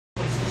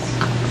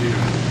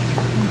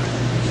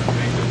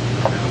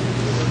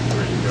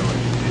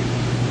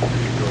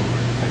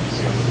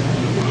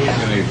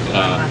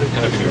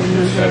have you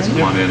guys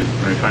come on in.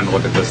 We're trying to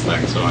look at this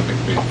thing, so I think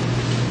we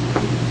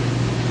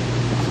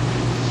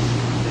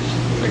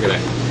get a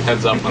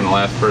heads up on the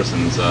last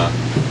person's. I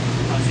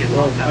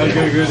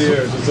get good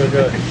ears. It's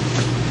okay.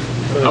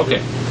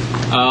 Okay.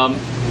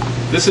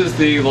 This is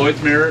the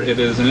Lloyd's mirror. It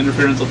is an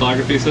interference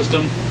lithography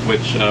system,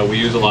 which we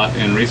use a lot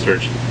in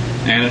research,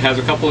 and it has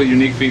a couple of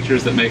unique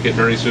features that make it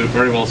very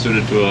well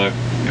suited to a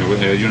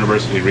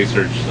university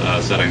research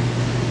setting.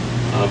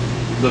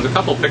 There's a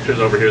couple pictures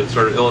over here that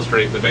sort of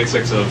illustrate the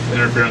basics of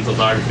interference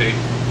lithography.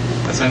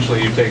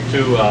 Essentially, you take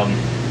two.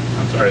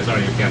 I'm sorry, some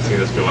of you can't see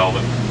this too well,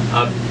 but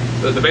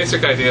the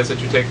basic idea is that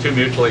you take two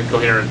mutually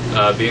coherent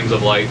beams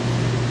of light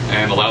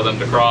and allow them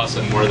to cross,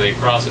 and where they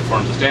cross, it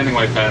forms a standing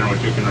wave pattern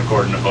which you can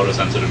record in a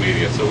photosensitive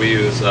media. So we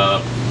use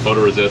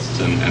photoresists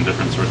and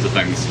different sorts of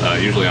things,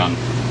 usually on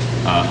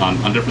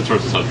different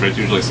sorts of substrates,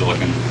 usually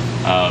silicon,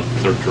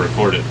 to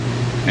record it.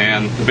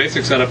 And the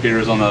basic setup here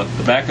is on the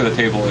back of the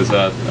table is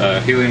a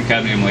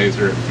helium-cadmium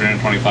laser,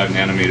 325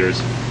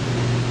 nanometers.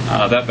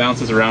 That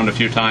bounces around a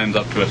few times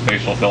up to a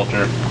spatial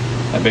filter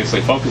that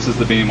basically focuses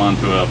the beam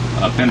onto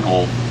a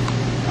pinhole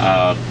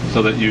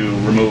so that you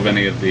remove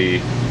any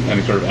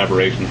sort of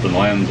aberration from the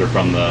lens or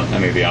from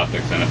any of the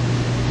optics in it.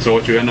 So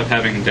what you end up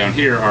having down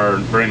here are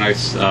very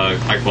nice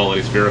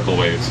high-quality spherical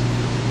waves.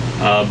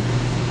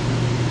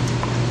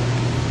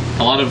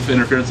 A lot of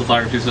interference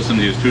lithography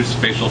systems use two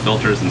spatial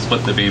filters and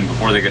split the beam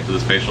before they get to the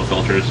spatial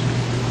filters.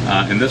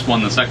 In this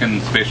one, the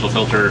second spatial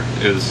filter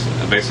is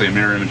basically a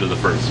mirror image of the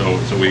first. So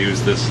we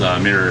use this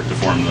mirror to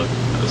form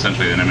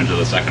essentially an image of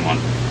the second one.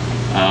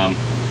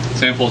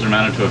 Samples are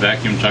mounted to a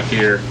vacuum chuck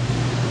here.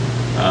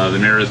 The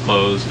mirror is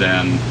closed,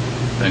 and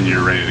then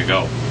you're ready to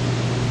go.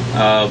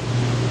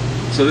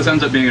 So this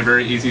ends up being a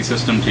very easy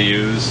system to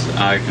use.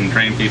 I can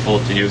train people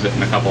to use it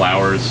in a couple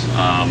hours.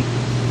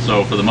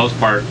 So for the most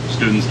part,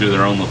 students do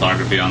their own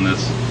lithography on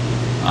this.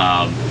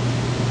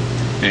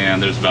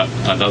 And there's about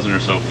a dozen or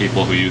so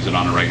people who use it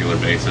on a regular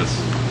basis.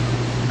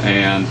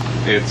 And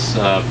it's,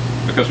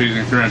 because we're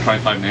using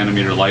 325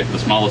 nanometer light, the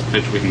smallest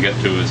pitch we can get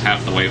to is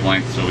half the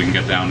wavelength, so we can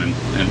get down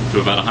to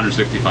about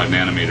 165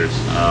 nanometers.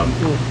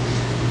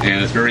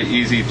 And it's very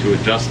easy to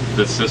adjust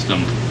this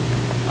system,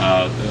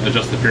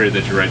 adjust the period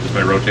that you write just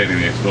by rotating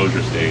the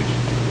exposure stage.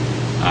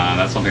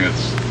 That's something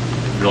that's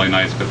really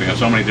nice because we have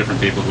so many different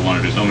people who want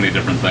to do so many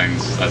different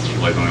things. That's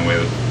really the only way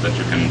that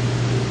you can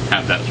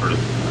have that sort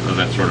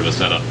of a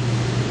setup.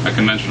 A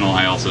conventional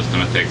IL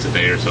system, it takes a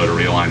day or so to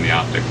realign the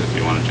optics if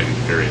you want to change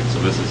period. So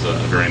this is a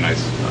very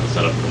nice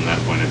setup from that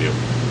point of view.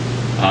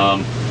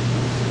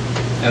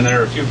 And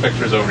there are a few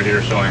pictures over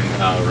here showing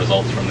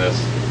results from this.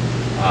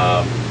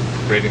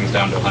 Gratings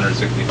down to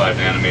 165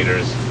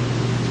 nanometers.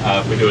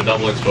 If we do a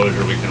double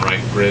exposure, we can write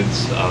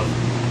grids of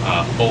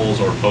holes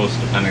or posts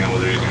depending on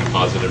whether you're using a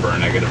positive or a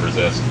negative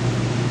resist.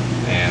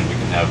 And we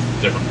can have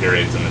different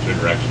periods in the two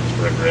directions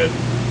for a grid.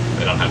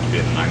 They don't have to be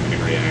at a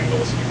 90-degree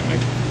angle, so you can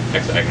make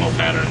hexagonal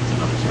patterns and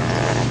other sorts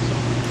of things. So,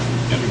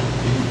 yeah.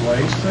 Do you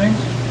blaze things?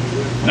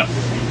 No.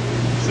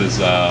 This is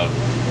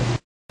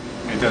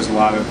it does a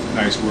lot of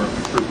nice work.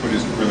 The throughput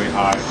isn't really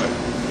high, but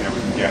we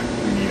can get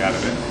what we need out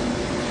of it.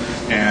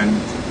 And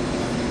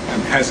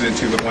I'm hesitant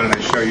to, but why don't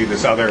I show you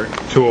this other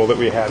tool that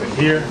we have in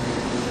here.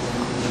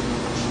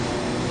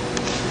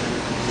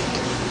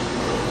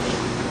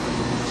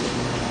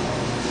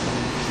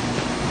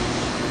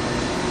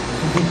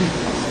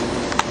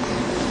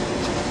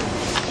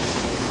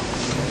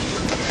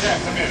 Yeah,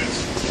 come in.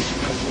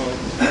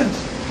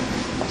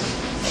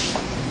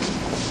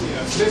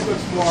 So this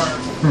looks more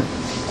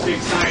big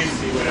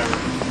sciencey, whatever.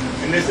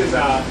 And this is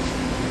a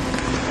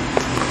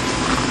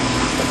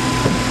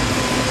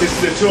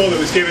tool that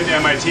was given to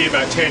MIT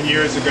about 10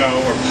 years ago,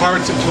 or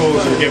parts of tools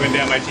were given to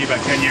MIT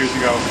about 10 years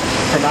ago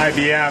from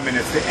IBM, and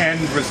it's the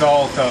end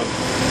result of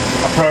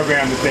a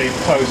program that they've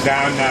closed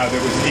down now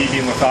that was an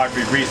E-beam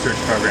lithography research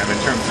program in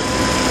terms of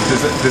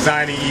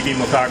designing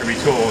E-beam lithography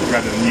tools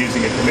rather than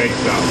using it to make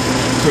stuff.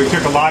 So we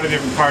took a lot of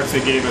different parts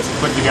they gave us and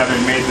put together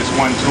and made this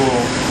one tool.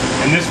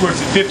 And this works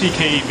at 50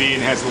 keV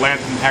and has a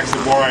lanthanum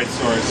hexaboride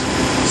source,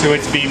 so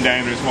its beam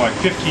diameter is more like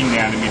 15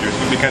 nanometers,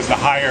 but because the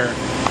higher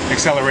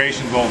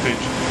acceleration voltage,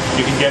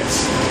 you can get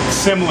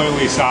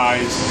similarly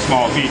sized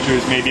small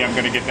features. Maybe I'm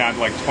going to get down to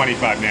like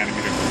 25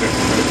 nanometers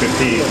for the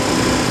 15,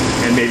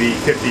 and maybe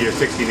 50 or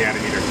 60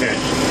 nanometer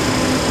pitch.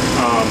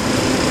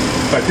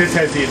 But this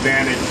has the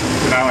advantage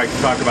that I like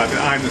to talk about,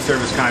 that I'm the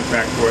service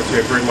contract for it, so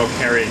we have very low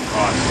carrying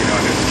costs.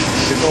 And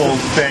it's this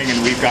old thing, and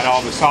we've got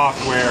all the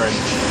software, and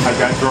I've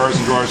got drawers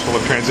and drawers full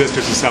of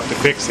transistors and stuff to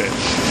fix it,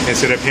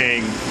 instead of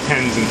paying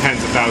tens and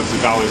tens of thousands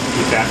of dollars to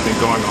keep that thing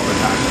going all the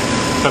time.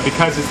 But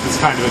because it's this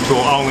kind of a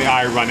tool, only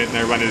I run it,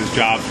 and I run it as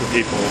jobs for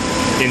people,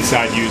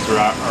 inside user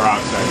or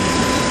outside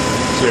users.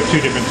 So we have two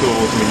different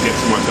tools, and we can get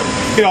some more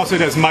stuff. It also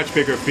does much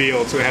bigger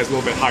field, so it has a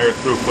little bit higher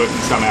throughput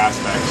in some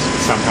aspects,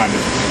 some kind of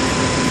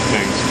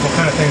things. What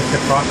kind of things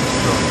get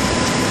processed through?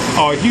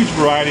 Oh, a huge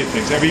variety of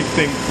things.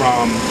 Everything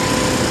from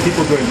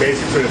people doing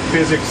basic sort of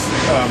physics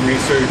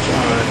research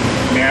on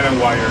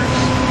nanowires,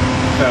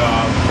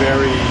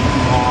 very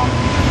long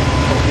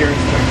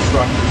coherence link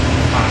structures,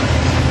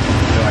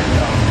 like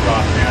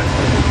rock mats,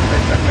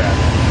 things like that.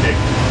 Big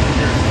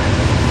years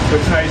later. So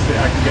it's nice that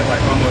I can get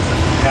like almost a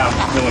half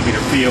millimeter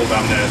field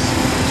on this,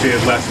 so you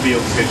have less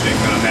field stitching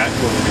on that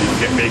tool where you can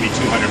get maybe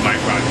 200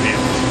 micron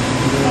fields.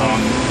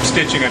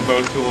 Stitching on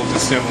both tools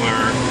is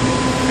similar.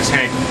 As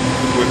Hank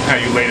would tell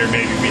you later,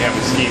 maybe we have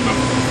a scheme of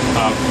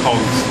called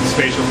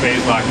spatial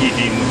phase lock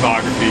e-beam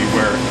lithography,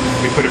 where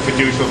we put a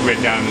fiducial grid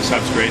down in the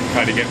substrate and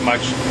try to get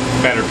much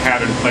better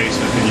pattern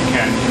placement than you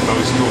can in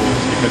those tools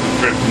because of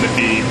drift in the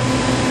beam,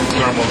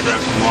 thermal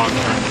drift, and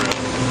long-term drift.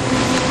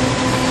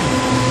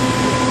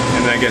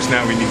 And I guess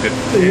now we need to...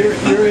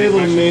 You're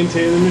able to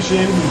maintain the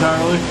machine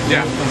entirely?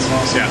 Yeah. That's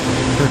awesome.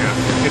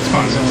 Yeah. It's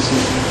fun.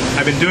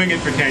 I've been doing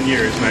it for 10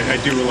 years, and I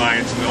do rely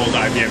on some old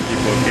IBM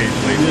people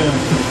occasionally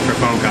for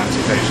phone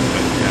consultation.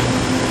 But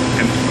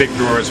yeah. And big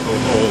drawers full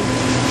of old.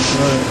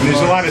 Right. And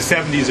there's a lot of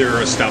 70s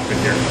era stuff in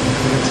here.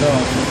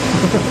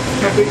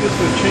 How big is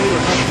the chamber?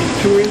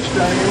 2-inch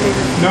diameter?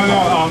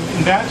 No.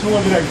 In that tool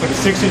over there, I can put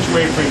a 6-inch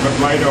waveframe, but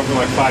right over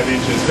like 5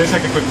 inches. This I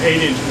can put an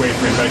 8-inch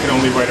waveframe, but I can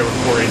only write over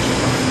 4 inches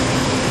on it.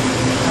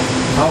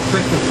 How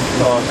thick is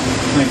the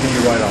thing can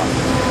you write on?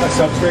 A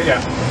substrate, yeah.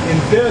 In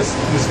this,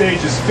 the stage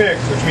is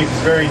fixed, which means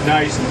it's very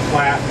nice and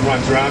flat and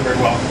runs around very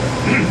well.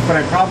 But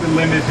I probably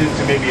limited it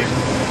to maybe a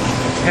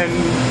 10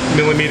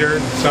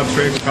 millimeter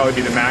substrate would probably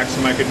be the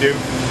maximum I could do.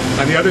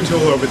 On the other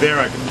tool over there,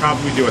 I could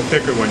probably do a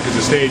thicker one because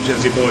the stage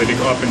has the ability to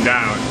go up and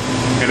down,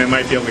 and I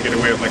might be able to get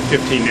away with like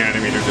 15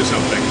 nanometers or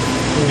something.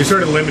 You're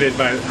sort of limited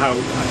by how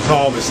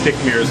tall the stick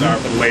mirrors are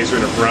for the laser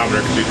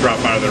interferometer because you drop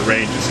out of their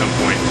range at some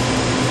point.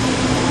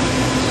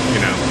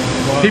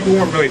 People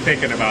weren't really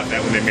thinking about that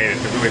when they made it.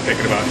 They're really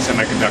thinking about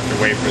semiconductor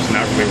wafers,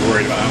 not really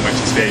worried about how much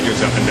the stage goes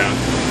up and down.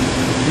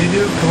 You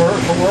do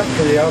commercial work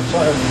for the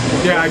outside?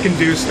 Yeah, I can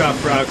do stuff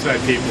for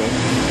outside people.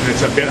 And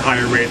it's a bit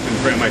higher rate than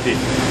for MIT.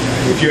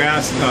 If you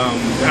ask,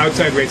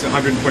 outside rate's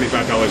 $125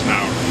 an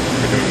hour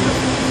for doing work.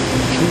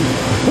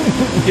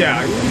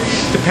 Yeah,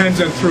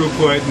 depends on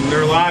throughput, and there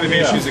are a lot of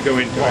issues that go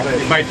into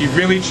it. It might be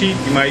really cheap.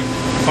 You might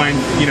find,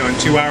 in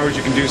 2 hours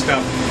you can do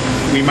stuff.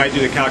 We might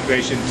do the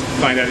calculations,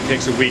 find out it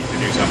takes a week to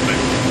do something.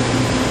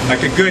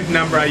 Like a good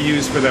number I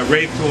use for the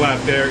rate tool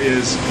out there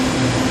is,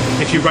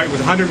 if you write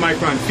with 100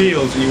 micron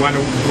fields and you want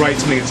to write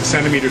something that's a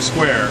centimeter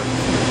square,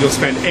 you'll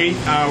spend 8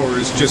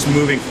 hours just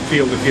moving from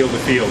field to field to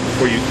field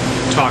before you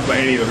talk about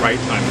any of the write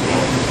time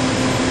involved.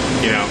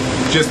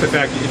 Just the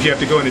fact that if you have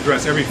to go and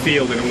address every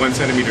field in a 1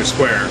 centimeter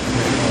square,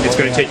 it's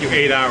going to take you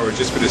 8 hours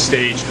just for the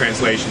stage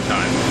translation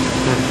time.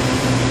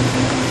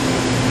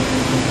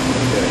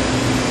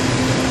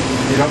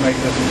 You don't make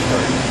business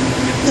cards.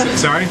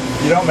 Sorry?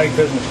 You don't make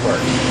business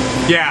cards.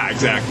 Yeah,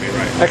 exactly,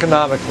 right.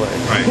 Economically.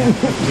 Right.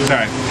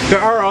 Sorry.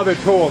 There are other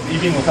tools,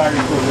 e-beam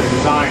lithography tools that are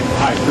designed for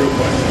high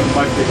throughput, so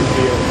much bigger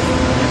field,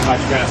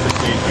 much faster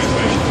stage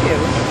translation.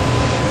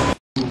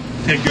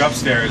 Take you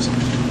upstairs.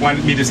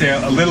 Wanted me to say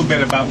a little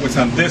bit about what's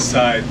on this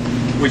side,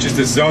 which is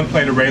the zone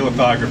plate array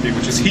lithography,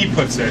 which as he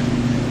puts it,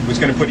 was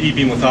going to put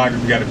e-beam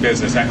lithography out of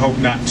business. I hope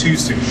not too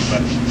soon,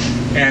 but.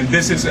 And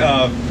this is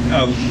a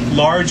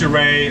large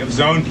array of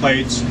zone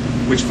plates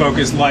which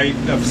focus light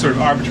of sort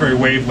of arbitrary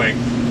wavelength,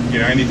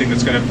 anything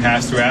that's going to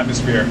pass through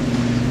atmosphere,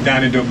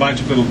 down into a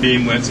bunch of little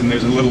beamlets. And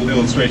there's a little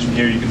illustration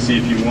here you can see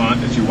if you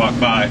want as you walk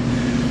by.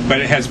 But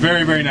it has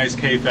very, very nice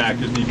K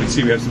factors. And you can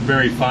see we have some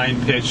very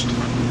fine-pitched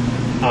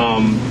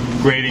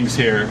gratings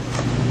here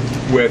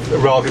with a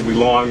relatively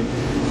long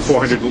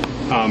 400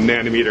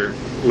 nanometer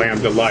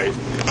lambda light.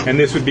 And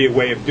this would be a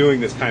way of doing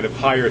this kind of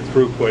higher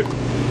throughput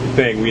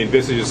thing. We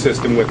envisage a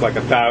system with like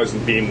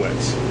 1,000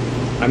 beamlets.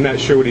 I'm not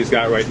sure what he's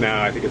got right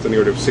now. I think it's on the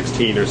order of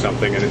 16 or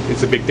something, and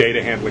it's a big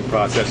data handling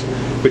process.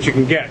 But you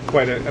can get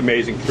quite an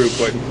amazing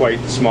throughput and quite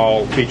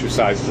small feature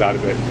sizes out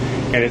of it.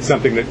 And it's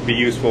something that would be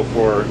useful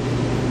for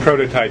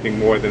prototyping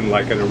more than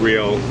like in a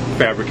real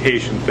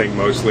fabrication thing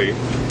mostly,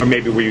 or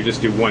maybe where you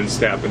just do one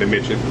step and a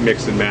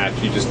mix and match.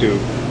 You just do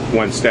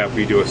one step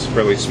where you do a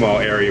fairly small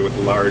area with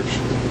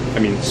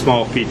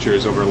small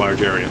features over a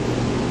large area.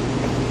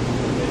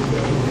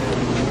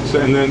 So,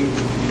 and then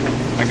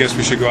I guess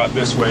we should go out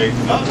this way.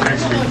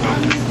 Next week.